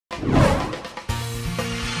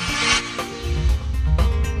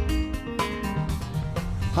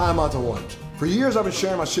Hi, I'm Montel. For years, I've been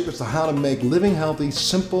sharing my secrets to how to make living healthy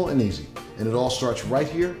simple and easy. And it all starts right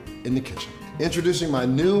here in the kitchen. Introducing my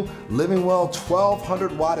new Living Well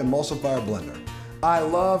 1200 watt emulsifier blender. I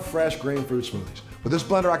love fresh green fruit smoothies. With this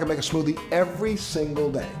blender, I can make a smoothie every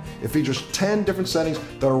single day. It features 10 different settings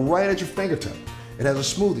that are right at your fingertip. It has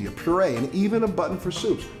a smoothie, a puree, and even a button for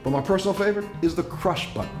soups. But my personal favorite is the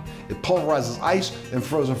crush button. It pulverizes ice and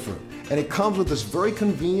frozen fruit. And it comes with this very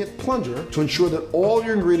convenient plunger to ensure that all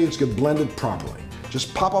your ingredients get blended properly.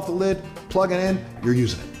 Just pop off the lid, plug it in, you're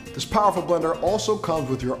using it. This powerful blender also comes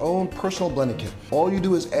with your own personal blending kit. All you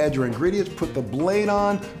do is add your ingredients, put the blade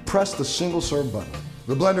on, press the single serve button.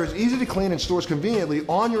 The blender is easy to clean and stores conveniently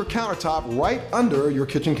on your countertop right under your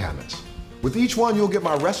kitchen cabinets. With each one, you'll get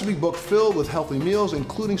my recipe book filled with healthy meals,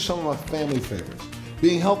 including some of my family favorites.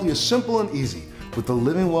 Being healthy is simple and easy with the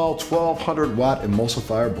Living Well 1200 watt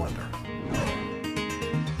emulsifier blender.